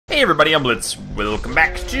Hey everybody, I'm Blitz. Welcome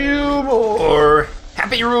back to more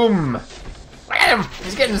Happy Room. Look at him,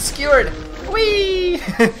 he's getting skewered. Whee!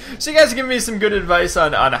 So you guys are giving me some good advice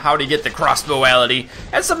on how to get the crossbowality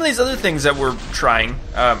and some of these other things that we're trying.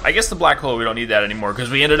 I guess the black hole, we don't need that anymore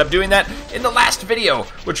because we ended up doing that in the last video,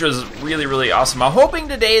 which was really, really awesome. I'm hoping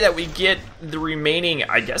today that we get the remaining,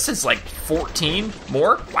 I guess it's like 14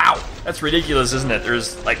 more. Wow, that's ridiculous, isn't it?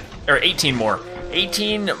 There's like, or 18 more.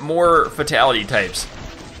 18 more fatality types.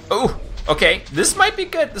 Oh, okay, this might be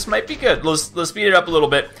good, this might be good. Let's speed it up a little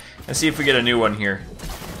bit and see if we get a new one here.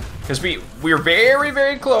 Because we're very,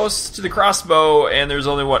 very close to the crossbow, and there's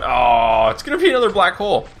only one. Oh, it's gonna be another black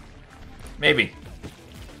hole. Maybe.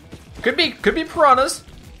 Could be piranhas.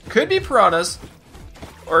 Could be piranhas.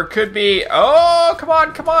 Or it could be, oh, come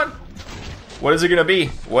on, come on. What is it gonna be?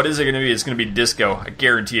 What is it gonna be? It's gonna be disco. I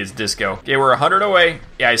guarantee it's disco. Okay, we're 100 away.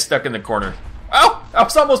 Yeah, he's stuck in the corner. Oh, that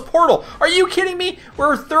was almost portal. Are you kidding me?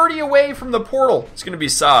 We're 30 away from the portal. It's gonna be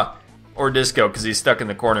Saw or disco because he's stuck in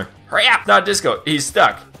the corner. Hurry up, not disco, he's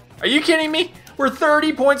stuck. Are you kidding me? We're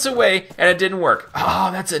 30 points away and it didn't work.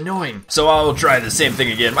 Oh, that's annoying. So I'll try the same thing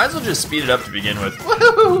again. Might as well just speed it up to begin with.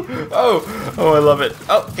 Woohoo! Oh, I love it.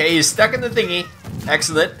 Oh, okay, he's stuck in the thingy.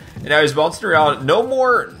 Excellent. And now he's bouncing around. No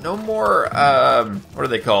more, what are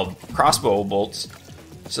they called? Crossbow bolts.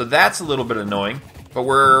 So that's a little bit annoying. But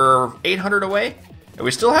we're 800 away. And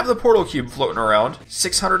we still have the portal cube floating around.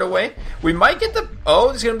 600 away. We might get the,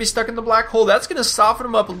 oh, he's gonna be stuck in the black hole. That's gonna soften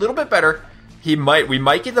him up a little bit better. We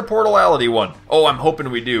might get the portality one. Oh, I'm hoping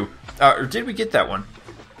we do. Or did we get that one?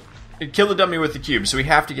 It killed the dummy with the cube, so we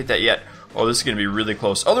have to get that yet. Oh, this is gonna be really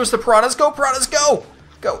close. Oh, there's the piranhas. Go, piranhas, go!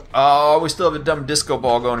 Go. Oh, we still have a dumb disco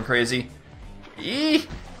ball going crazy. Eee.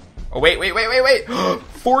 Oh, wait.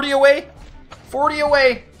 40 away? 40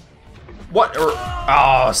 away. What?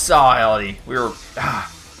 Oh, sawality.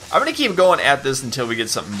 I'm gonna keep going at this until we get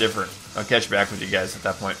something different. I'll catch back with you guys at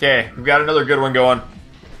that point. Okay, we've got another good one going.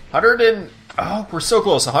 100 and, oh, we're so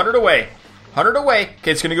close. 100 away. 100 away.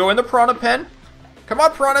 Okay, it's gonna go in the piranha pen. Come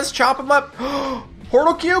on, piranhas, chop them up.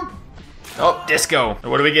 Portal cube. Oh, disco.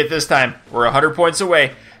 What do we get this time? We're 100 points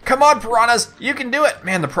away. Come on, piranhas, you can do it.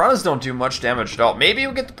 Man, the piranhas don't do much damage at all. Maybe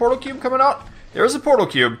we'll get the portal cube coming out. There's a portal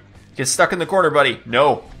cube. Get stuck in the corner, buddy.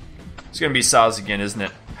 No. It's gonna be Saws again, isn't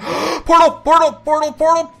it? Portal.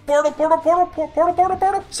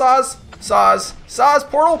 Saws,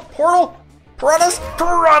 portal. Piranhas,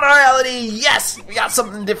 piranhality. Yes, we got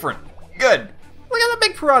something different. Good. Look at the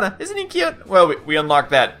big piranha. Isn't he cute? Well, we unlocked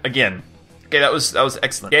that again. Okay, that was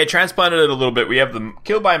excellent. Okay, I transplanted it a little bit. We have the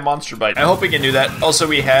kill by monster bite. I hope we can do that. Also,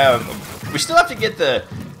 we still have to get the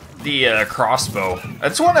crossbow.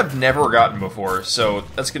 That's one I've never gotten before, so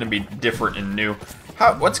that's gonna be different and new.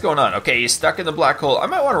 What's going on? Okay, he's stuck in the black hole. I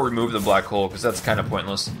might want to remove the black hole because that's kind of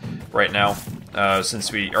pointless right now,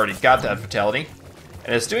 since we already got that fatality.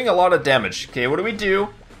 And it's doing a lot of damage. Okay, what do we do?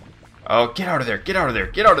 Oh, get out of there, get out of there,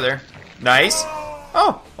 get out of there. Nice.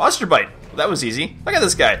 Oh, monster bite. Well, that was easy. Look at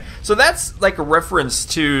this guy. So that's like a reference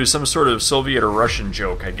to some sort of Soviet or Russian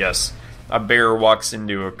joke, I guess. A bear walks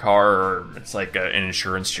into a car, or it's like an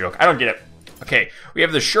insurance joke. I don't get it. Okay, we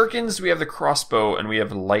have the shurikens, we have the crossbow, and we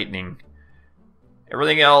have lightning.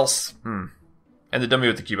 Everything else, and the dummy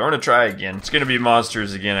with the cube. I'm gonna try again. It's gonna be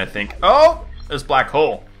monsters again, I think. Oh, there's black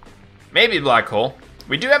hole. Maybe black hole.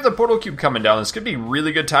 We do have the portal cube coming down. This could be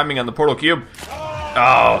really good timing on the portal cube.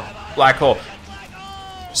 Oh, black hole.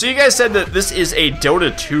 So you guys said that this is a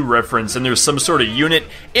Dota 2 reference, and there's some sort of unit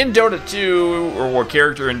in Dota 2, or what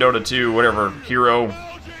character in Dota 2, whatever, hero,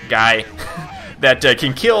 guy, that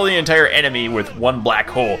can kill the entire enemy with one black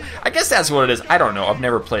hole. I guess that's what it is. I don't know. I've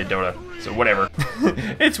never played Dota, so whatever.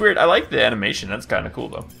 It's weird. I like the animation. That's kind of cool,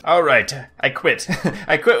 though. All right. I quit.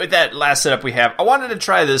 I quit with that last setup we have. I wanted to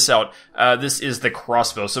try this out. This is the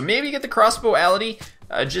crossbow. So maybe get the crossbowality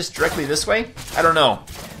just directly this way? I don't know.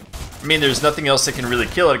 I mean, there's nothing else that can really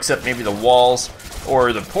kill it except maybe the walls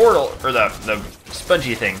or the portal or the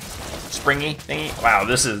spongy thing. Springy thingy. Wow,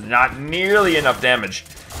 this is not nearly enough damage.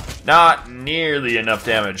 Not nearly enough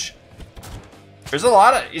damage. He's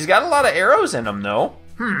got a lot of arrows in him, though.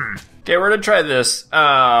 Okay, we're gonna try this.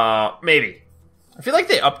 Maybe. I feel like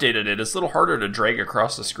they updated it. It's a little harder to drag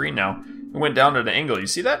across the screen now. It went down at an angle. You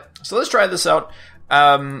see that? So let's try this out.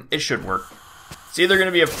 It should work. It's either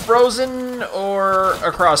gonna be a frozen or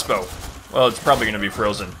a crossbow. Well, it's probably gonna be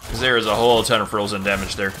frozen, because there is a whole ton of frozen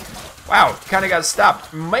damage there. Wow, kind of got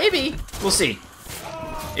stopped. Maybe. We'll see.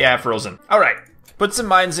 Yeah, frozen. All right. Put some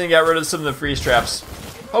mines in, got rid of some of the freeze traps.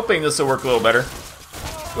 Hoping this will work a little better.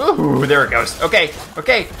 Ooh, there it goes. Okay,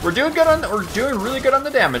 we're doing really good on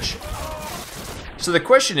the damage. So the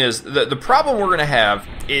question is, the problem we're gonna have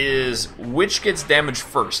is which gets damaged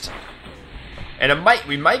first. And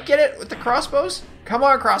we might get it with the crossbows. Come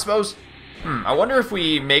on, crossbows. I wonder if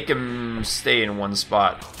we make him stay in one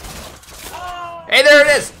spot. Hey, there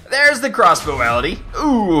it is. There's the crossbowality.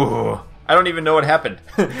 Ooh, I don't even know what happened.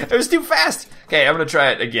 It was too fast. Okay, I'm gonna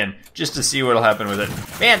try it again just to see what'll happen with it.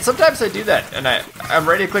 Man, sometimes I do that, and I'm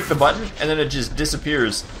ready to click the button, and then it just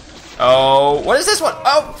disappears. Oh, what is this one?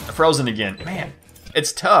 Oh, frozen again. Man,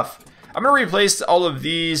 it's tough. I'm gonna replace all of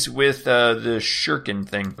these with the shuriken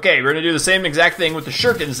thing. Okay, we're gonna do the same exact thing with the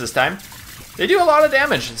shurikens this time. They do a lot of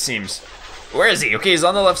damage, it seems. Where is he? Okay, he's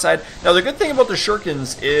on the left side. Now, the good thing about the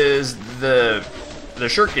shurikens is the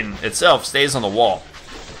shuriken itself stays on the wall.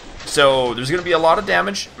 So, there's gonna be a lot of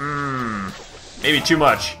damage. Maybe too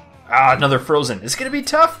much. Ah, another frozen. It's gonna be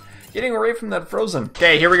tough getting away from that frozen.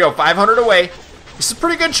 Okay, here we go. 500 away. This is a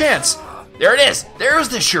pretty good chance. There it is. There's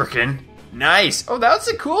the shuriken. Nice. Oh, that's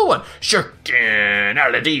a cool one.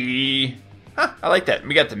 Shurikenality. Huh, I like that.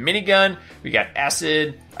 We got the minigun. We got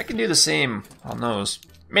acid. I can do the same on those.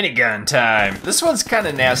 Minigun time. This one's kind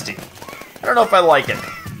of nasty. I don't know if I like it.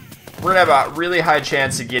 We're gonna have a really high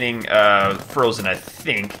chance of getting frozen, I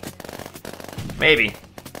think. Maybe.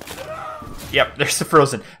 Yep, there's the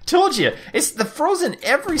frozen. Told you, it's the frozen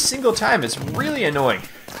every single time. It's really annoying.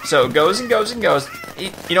 So it goes and goes and goes.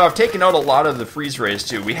 You know, I've taken out a lot of the freeze rays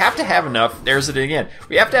too. We have to have enough. There's it again.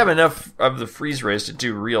 We have to have enough of the freeze rays to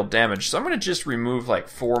do real damage. So I'm gonna just remove like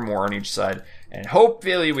 4 more on each side, and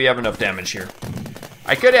hopefully we have enough damage here.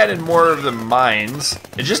 I could add in more of the mines.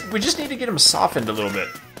 We just need to get them softened a little bit.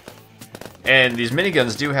 And these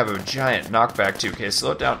miniguns do have a giant knockback too. Okay,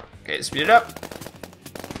 slow it down. Okay, speed it up.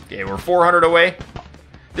 Okay, we're 400 away.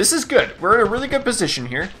 This is good. We're in a really good position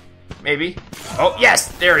here. Maybe. Oh, yes!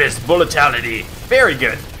 There it is. Bulletality. Very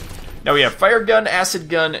good. Now we have fire gun, acid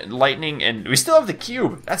gun, lightning, and we still have the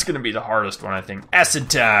cube. That's going to be the hardest one, I think. Acid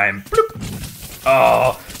time. Bloop.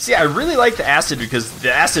 Oh, see, I really like the acid because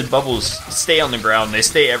the acid bubbles stay on the ground. They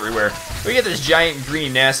stay everywhere. We get this giant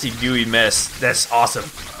green, nasty, gooey mess. That's awesome.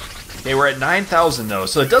 Okay, we're at 9,000 though,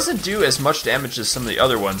 so it doesn't do as much damage as some of the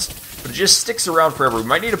other ones, but it just sticks around forever. We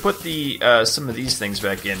might need to put the some of these things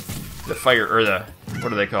back in. The fire, or the,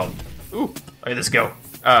 what are they called? Ooh, look at this go.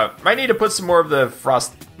 Might need to put some more of the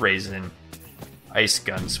frost rays in. Ice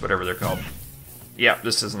guns, whatever they're called. Yeah,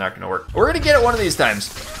 this is not going to work. We're going to get it one of these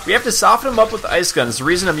times. We have to soften them up with the ice guns. The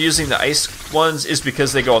reason I'm using the ice ones is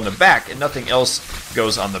because they go on the back and nothing else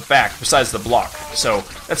goes on the back besides the block. So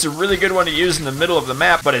that's a really good one to use in the middle of the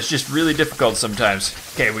map, but it's just really difficult sometimes.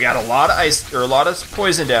 Okay, we got a lot of ice, or a lot of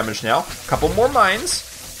poison damage now. A couple more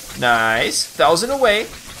mines. Nice. 1,000 away.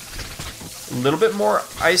 A little bit more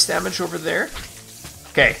ice damage over there.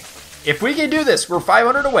 Okay, if we can do this, we're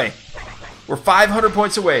 500 away. We're 500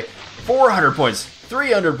 points away. 400 points,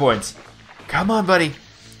 300 points. Come on, buddy.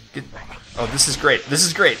 Oh, this is great. This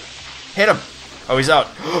is great. Hit him. Oh, he's out.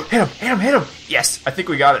 Hit him, hit him, hit him. Yes, I think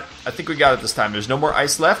we got it. I think we got it this time. There's no more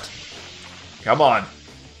ice left. Come on.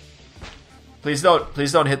 Please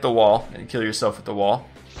don't hit the wall and kill yourself with the wall.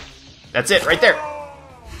 That's it, right there.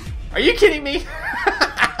 Are you kidding me?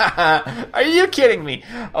 Are you kidding me?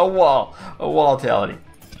 A wall-tality.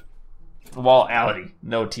 Wall-ality.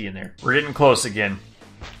 No T in there. We're getting close again.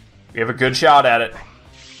 We have a good shot at it.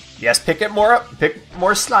 Yes, pick it more up. Pick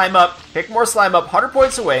more slime up. Pick more slime up. 100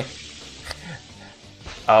 points away.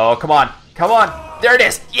 Oh, come on. Come on. There it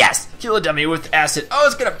is. Yes. Kill a dummy with acid. Oh,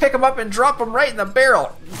 it's going to pick him up and drop him right in the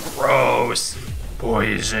barrel. Gross.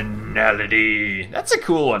 Poisonality. That's a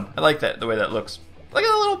cool one. I like that, the way that looks. Look at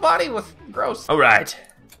the little body with gross. All right.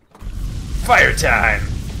 Fire time.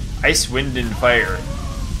 Ice, wind, and fire.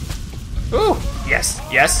 Ooh. Yes.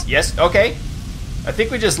 Yes. Yes. Okay. I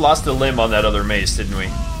think we just lost a limb on that other mace, didn't we?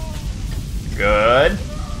 Good.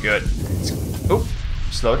 Good. Oop.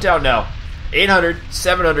 Slow it down now. 800,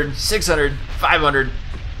 700, 600, 500.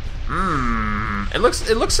 It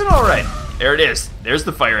looks all right. There it is. There's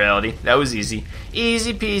the fireality. That was easy.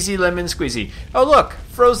 Easy peasy lemon squeezy. Oh look,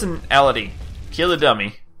 frozenality. Kill a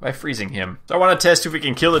dummy by freezing him. So I want to test if we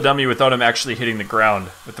can kill a dummy without him actually hitting the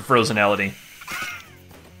ground with the frozenality.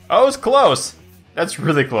 Oh, it's close. That's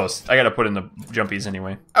really close. I gotta put in the jumpies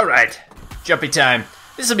anyway. All right, jumpy time.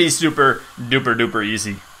 This will be super duper duper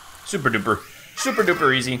easy. Super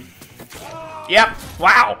duper easy. Yep,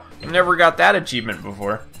 wow. Never got that achievement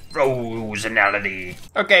before. Frozenality.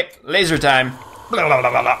 Okay, laser time. Blah, blah, blah,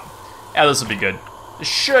 blah, blah. Yeah, this will be good. This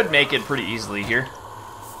should make it pretty easily here.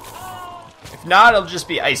 If not, it'll just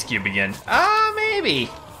be Ice Cube again. Maybe.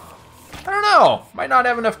 I don't know. Might not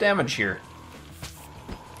have enough damage here.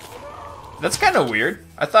 That's kind of weird.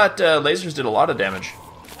 I thought lasers did a lot of damage.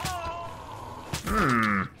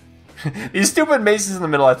 These stupid maces in the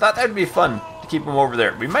middle, I thought that'd be fun to keep them over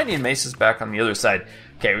there. We might need maces back on the other side.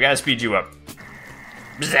 Okay, we gotta speed you up.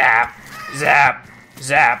 Zap, zap,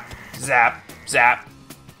 zap, zap, zap,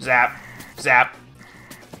 zap, zap.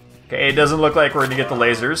 Okay, it doesn't look like we're gonna get the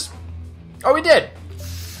lasers. Oh, we did!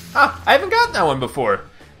 Ah, I haven't gotten that one before.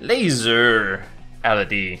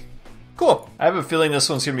 Laser-ality. Cool. I have a feeling this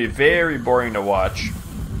one's gonna be very boring to watch.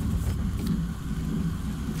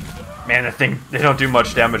 Man, I think they don't do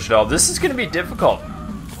much damage at all. This is gonna be difficult.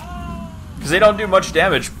 Because they don't do much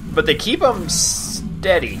damage, but they keep them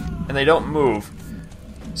steady, and they don't move.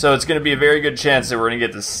 So it's gonna be a very good chance that we're gonna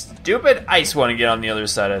get the stupid ice one again on the other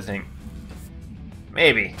side, I think.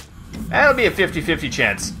 Maybe. That'll be a 50-50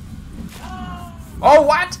 chance. Oh,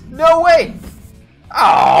 what? No way!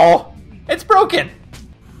 Oh, it's broken.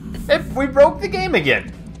 We broke the game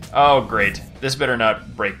again. Oh, great. This better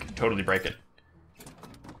not break. Totally break it.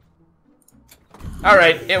 All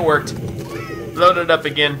right, it worked. Load it up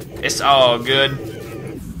again. It's all good.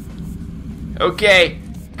 Okay,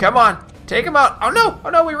 come on, take him out. Oh no!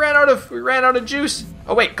 Oh no! We ran out of juice.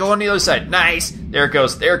 Oh wait, go on the other side. Nice. There it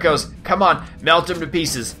goes. There it goes. Come on, melt him to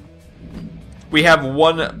pieces. We have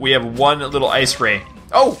one little ice ray.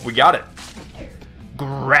 Oh, we got it.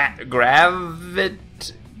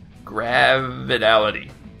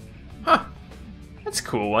 Gravitality. Huh. That's a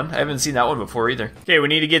cool one. I haven't seen that one before either. Okay, we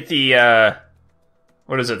need to get the,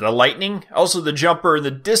 what is it? The lightning? Also the jumper and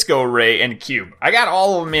the disco ray and cube. I got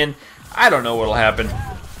all of them in. I don't know what'll happen.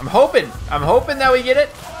 I'm hoping that we get it.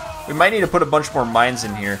 We might need to put a bunch more mines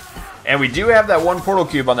in here. And we do have that one portal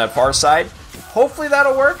cube on that far side. Hopefully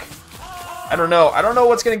that'll work. I don't know. I don't know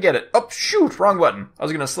what's gonna get it. Oh, shoot, wrong button. I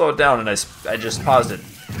was gonna slow it down and I just paused it.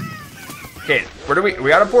 Okay, where do we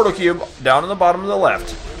got a portal cube down on the bottom of the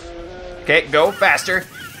left. Okay, go faster.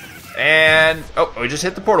 And, oh, we just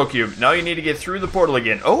hit the portal cube. Now you need to get through the portal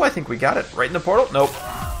again. Oh, I think we got it. Right in the portal? Nope.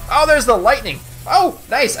 Oh, there's the lightning. Oh,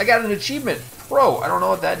 nice. I got an achievement. Bro, I don't know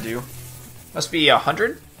what that'd do. Must be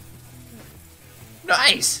 100?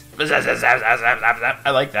 Nice.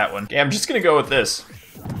 I like that one. Yeah, I'm just gonna go with this.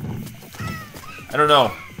 I don't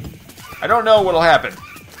know. I don't know what'll happen.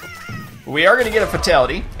 We are gonna get a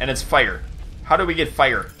fatality, and it's fire. How do we get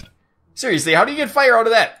fire? Seriously, how do you get fire out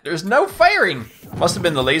of that? There's no firing. Must have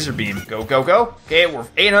been the laser beam. Go, go, go. Okay, we're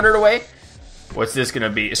 800 away. What's this gonna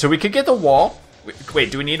be? So we could get the wall.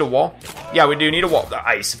 Wait, do we need a wall? Yeah, we do need a wall. The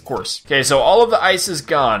ice, of course. Okay, so all of the ice is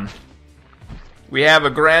gone. We have a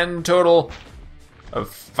grand total of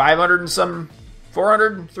 500 and some,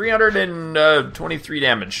 400, 323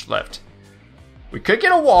 damage left. We could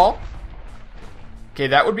get a wall. Okay,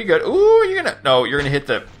 that would be good. Ooh, you're gonna hit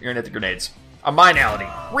the grenades. A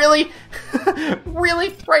minality. Really?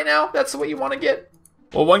 Really? Right now? That's what you want to get?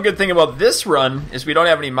 Well, one good thing about this run is we don't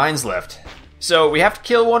have any mines left. So we have to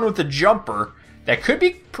kill one with the jumper. That could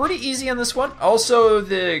be pretty easy on this one. Also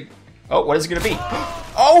the... Oh, what is it gonna be?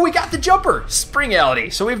 Oh, we got the jumper!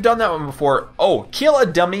 Springality. So we've done that one before. Oh, kill a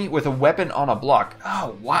dummy with a weapon on a block.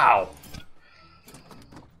 Oh, wow.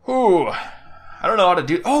 Ooh. I don't know how to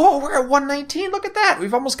do... Oh, we're at 119. Look at that.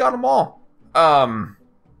 We've almost got them all.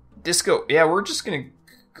 Disco. Yeah, we're just gonna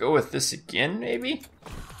go with this again, maybe?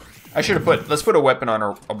 I should have put... Let's put a weapon on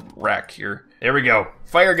a rack here. There we go.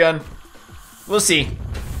 Fire gun. We'll see.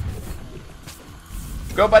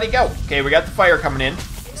 Go, buddy, go. Okay, we got the fire coming in.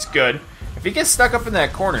 It's good. If he gets stuck up in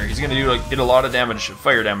that corner, he's gonna get a lot of damage,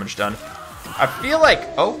 fire damage done. I feel like...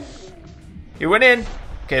 Oh. He went in.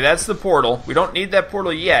 Okay, that's the portal. We don't need that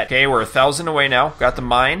portal yet. Okay, we're 1,000 away now. Got the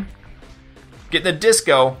mine. Getting the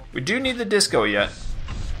disco. We do need the disco yet.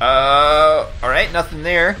 Alright, nothing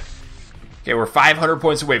there. Okay, we're 500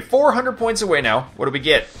 points away. 400 points away now. What do we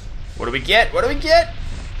get? What do we get? What do we get?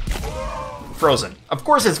 Frozen. Of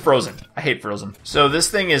course it's frozen. I hate frozen. So this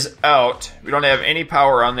thing is out. We don't have any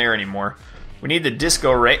power on there anymore. We need the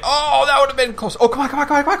disco ray. Oh, that would have been close. Oh, come on, come on,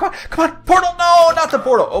 come on, come on, come on. Come on. Portal. No, not the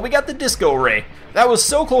portal. Oh, we got the disco ray. That was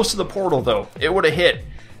so close to the portal, though. It would have hit.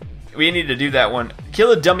 We need to do that one.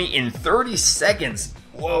 Kill a dummy in 30 seconds.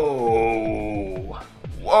 Whoa.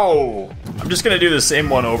 Whoa. I'm just going to do the same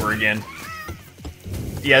one over again.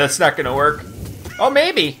 Yeah, that's not going to work. Oh,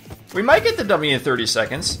 maybe. We might get the dummy in 30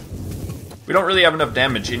 seconds. We don't really have enough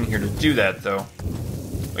damage in here to do that, though.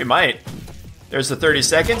 We might. There's the 30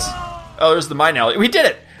 seconds. Oh, there's the mine alley. We did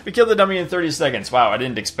it! We killed the dummy in 30 seconds. Wow, I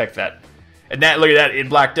didn't expect that. And that, look at that, it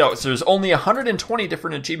blacked out. So there's only 120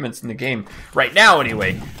 different achievements in the game. Right now,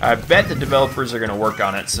 anyway. I bet the developers are going to work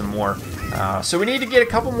on it some more. So we need to get a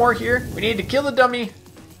couple more here. We need to kill the dummy.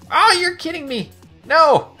 Oh, you're kidding me.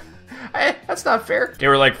 No. That's not fair. Okay,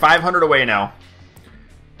 we're like 500 away now.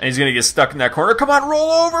 And he's gonna get stuck in that corner. Come on, roll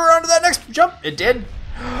over onto that next jump. It did.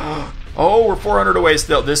 Oh, we're 400 away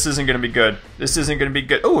still. This isn't gonna be good. This isn't gonna be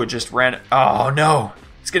good. Oh, it just ran. Oh no.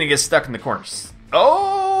 It's gonna get stuck in the corners.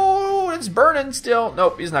 Oh, it's burning still.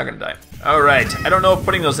 Nope, he's not gonna die. All right. I don't know if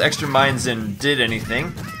putting those extra mines in did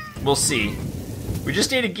anything. We'll see. We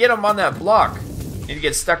just need to get him on that block. Need to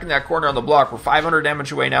get stuck in that corner on the block. We're 500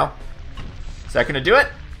 damage away now. Is that gonna do it?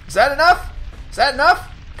 Is that enough? Is that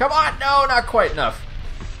enough? Come on. No, not quite enough.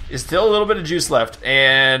 There's still a little bit of juice left.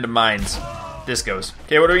 And mines. This goes.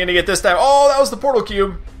 Okay, what are we gonna get this time? Oh, that was the portal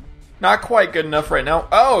cube. Not quite good enough right now.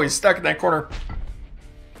 Oh, he's stuck in that corner.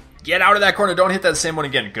 Get out of that corner. Don't hit that same one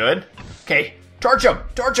again. Good. Okay. Torch him.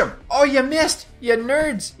 Torch him. Oh, you missed. You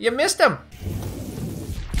nerds. You missed him.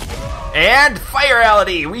 And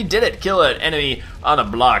Finality. We did it. Kill an enemy on a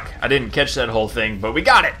block. I didn't catch that whole thing, but we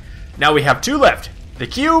got it. Now we have 2 left. The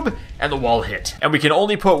cube and the wall hit. And we can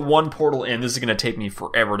only put 1 portal in. This is going to take me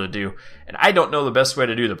forever to do. And I don't know the best way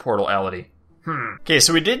to do the portality. Okay,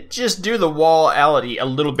 so we did just do the wall-ality a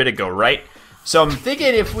little bit ago, right? So I'm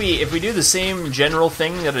thinking if we do the same general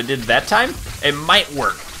thing that I did that time, it might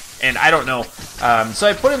work. And I don't know. So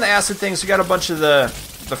I put in the acid things. We got a bunch of the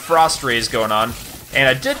frost rays going on. And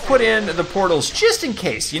I did put in the portals just in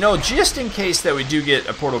case. You know, just in case that we do get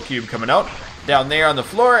a portal cube coming out down there on the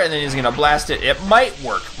floor. And then he's going to blast it. It might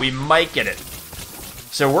work. We might get it.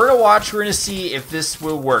 So we're going to watch. We're going to see if this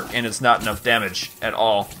will work. And it's not enough damage at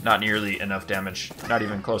all. Not nearly enough damage. Not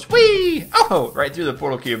even close. Whee! Oh, right through the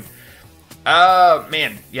portal cube.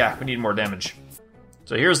 Man, yeah, we need more damage.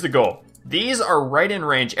 So here's the goal. These are right in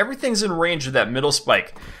range. Everything's in range of that middle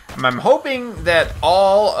spike. And I'm hoping that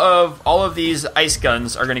all of these ice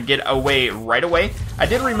guns are going to get away right away. I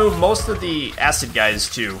did remove most of the acid guys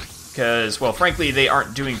too, because, well, frankly, they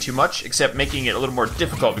aren't doing too much except making it a little more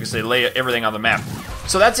difficult because they lay everything on the map.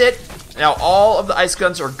 So that's it. Now all of the ice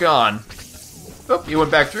guns are gone. Oh, he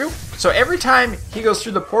went back through. So every time he goes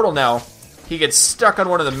through the portal now, he gets stuck on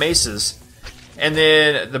one of the maces. And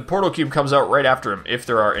then the portal cube comes out right after him, if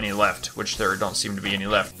there are any left, which there don't seem to be any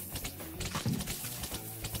left.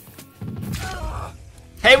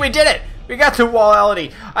 Hey, we did it! We got the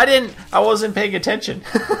wall-ality. I wasn't paying attention.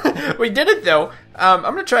 We did it though. I'm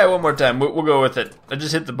gonna try it one more time. We'll go with it. I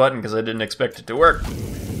just hit the button because I didn't expect it to work.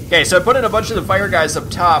 Okay, so I put in a bunch of the fire guys up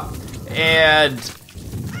top, and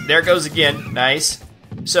there it goes again. Nice.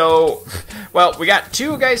 So, well, we got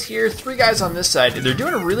 2 guys here, 3 guys on this side. They're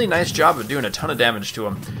doing a really nice job of doing a ton of damage to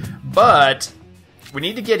him. But we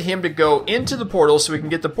need to get him to go into the portal so we can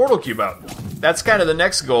get the portal cube out. That's kind of the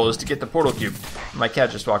next goal, is to get the portal cube. My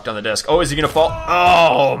cat just walked on the desk. Oh, is he going to fall?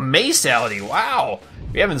 Oh, Maceality. Wow.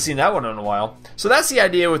 We haven't seen that one in a while. So that's the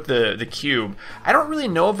idea with the cube. I don't really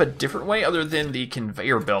know of a different way other than the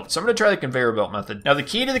conveyor belt. So I'm going to try the conveyor belt method. Now, the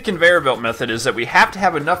key to the conveyor belt method is that we have to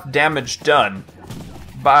have enough damage done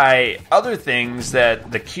by other things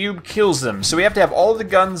that the cube kills them. So we have to have all of the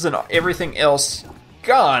guns and everything else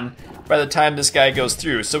gone by the time this guy goes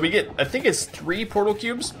through. So we get, I think it's 3 portal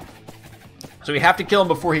cubes. So we have to kill him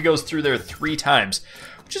before he goes through there 3 times,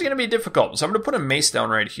 which is going to be difficult. So I'm going to put a mace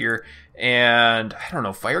down right here, and I don't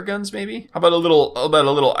know, fire guns maybe? How about a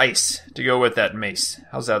little ice to go with that mace?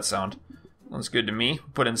 How's that sound? Sounds good to me.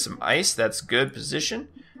 Put in some ice. That's good position.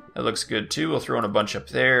 That looks good too. We'll throw in a bunch up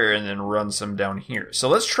there and then run some down here. So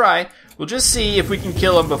let's try. We'll just see if we can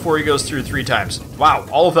kill him before he goes through 3 times. Wow,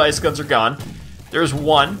 all of the ice guns are gone. There's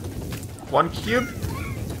 1 cube.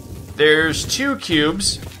 There's 2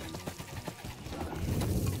 cubes.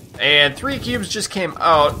 And 3 cubes just came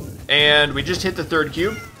out, and we just hit the 3rd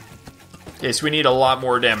cube. Okay, so we need a lot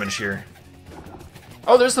more damage here.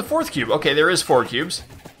 Oh, there's the 4th cube. Okay, there is 4 cubes.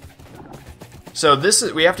 So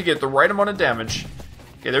we have to get the right amount of damage.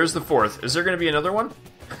 Okay, there's the 4th. Is there going to be another one?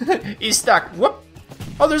 He's stuck. Whoop.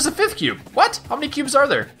 Oh, there's the 5th cube. What? How many cubes are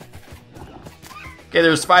there? Okay,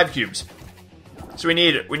 there's 5 cubes. So we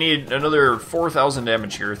need another 4,000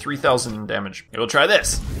 damage here, 3,000 damage. Okay, we'll try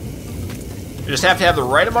this. You just have to have the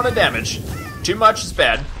right amount of damage. Too much is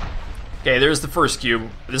bad. Okay, there's the 1st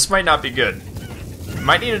cube. This might not be good.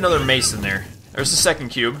 Might need another mace in there. There's the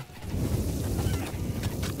 2nd cube.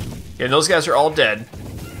 Okay, and those guys are all dead.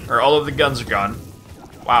 Or all of the guns are gone.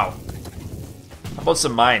 Wow. How about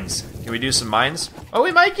some mines? Can we do some mines? Oh,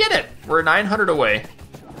 we might get it. We're 900 away.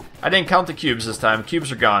 I didn't count the cubes this time.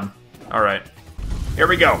 Cubes are gone. Alright. Here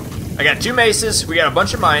we go. I got 2 maces. We got a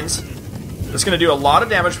bunch of mines. That's going to do a lot of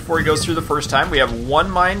damage before he goes through the first time. We have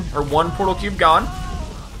 1 mine, or 1 portal cube gone.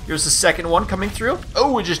 Here's the 2nd one coming through.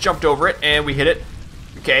 Oh, we just jumped over it, and we hit it.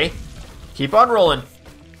 Okay. Keep on rolling.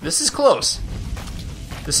 This is close.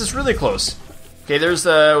 This is really close. Okay, there's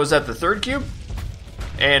the, was that the 3rd cube?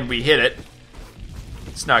 And we hit it.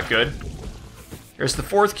 It's not good. Here's the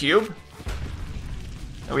 4th cube.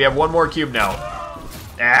 And we have 1 more cube now.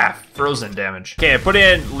 Ah, frozen damage. Okay, I put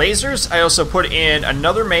in lasers. I also put in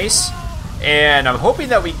another mace. And I'm hoping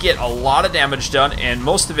that we get a lot of damage done, and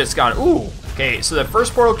most of it's gone. Ooh, okay, so the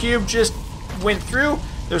first portal cube just went through.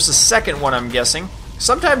 There's a second one, I'm guessing.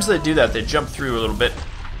 Sometimes they do that, they jump through a little bit.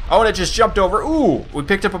 Oh, and it just jumped over. Ooh, we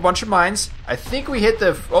picked up a bunch of mines. I think we hit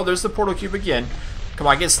the, oh, there's the portal cube again. Come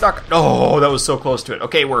on, get stuck. Oh, that was so close to it.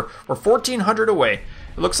 Okay, we're 1,400 away.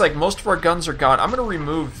 It looks like most of our guns are gone. I'm gonna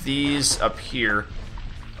remove these up here.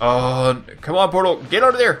 Oh, come on, portal, get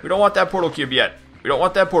out of there. We don't want that portal cube yet. We don't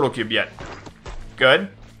want that portal cube yet. Good,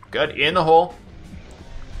 good, in the hole.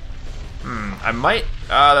 I might,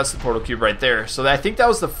 that's the portal cube right there. So I think that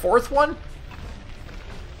was the 4th one.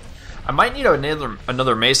 I might need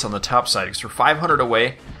another mace on the top side because we're 500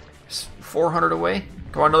 away, 400 away.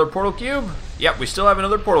 Come on, another portal cube. Yep, we still have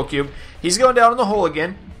another portal cube. He's going down in the hole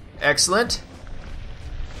again. Excellent.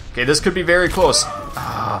 Okay, this could be very close.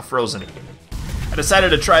 Ah, frozen. I decided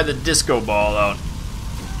to try the disco ball out.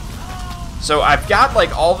 So I've got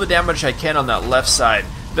like all the damage I can on that left side.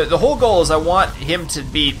 The whole goal is I want him to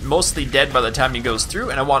be mostly dead by the time he goes through,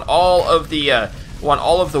 and I want all of the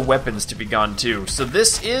weapons to be gone too. So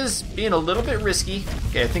this is being a little bit risky.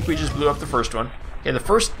 Okay, I think we just blew up the first one. Okay,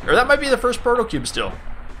 that might be the first portal cube still.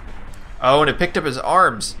 Oh, and it picked up his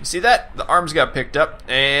arms. You see that? The arms got picked up,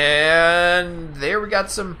 and there we got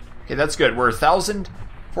some. Okay, that's good. We're 1,000,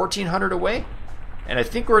 1,400 away. And I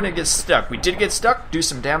think we're gonna get stuck. We did get stuck, do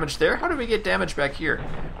some damage there. How did we get damage back here?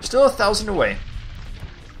 Still 1,000 away.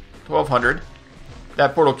 1,200.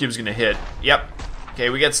 That portal cube's gonna hit. Yep.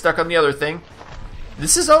 Okay, we get stuck on the other thing.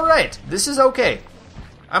 This is alright. This is okay.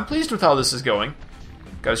 I'm pleased with how this is going.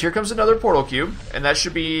 Because here comes another portal cube. And that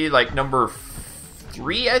should be like number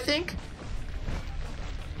 3, I think?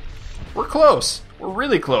 We're close. We're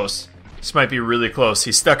really close. This might be really close.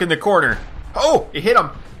 He's stuck in the corner. Oh, it hit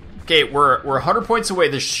him. Okay, we're 100 points away.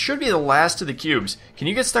 This should be the last of the cubes. Can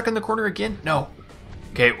you get stuck in the corner again? No.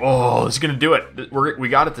 Okay, oh, this is gonna do it. We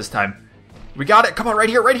got it this time. We got it. Come on, right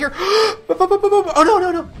here, right here.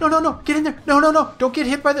 Oh no, get in there. No. Don't get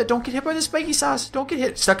hit by the spiky sauce. Don't get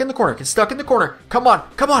hit. Stuck in the corner. Get stuck in the corner. Come on,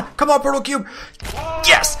 portal cube.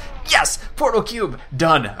 Yes, portal cube.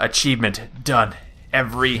 Done. Achievement done.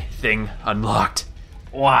 Everything unlocked.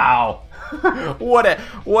 Wow. What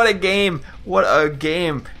a game.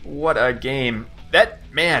 That,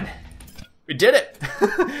 man, we did it.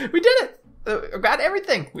 We did it. Got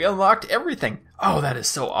everything. We unlocked everything. Oh, that is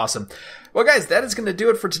so awesome. Well, guys, that is going to do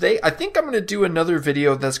it for today. I think I'm going to do another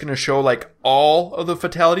video that's going to show like all of the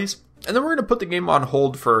fatalities. And then we're going to put the game on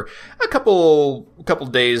hold for a couple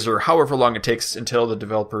days or however long it takes until the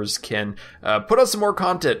developers can put out some more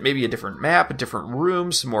content, maybe a different map, a different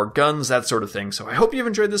room, some more guns, that sort of thing. So I hope you've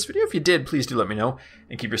enjoyed this video. If you did, please do let me know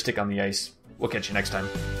and keep your stick on the ice. We'll catch you next time.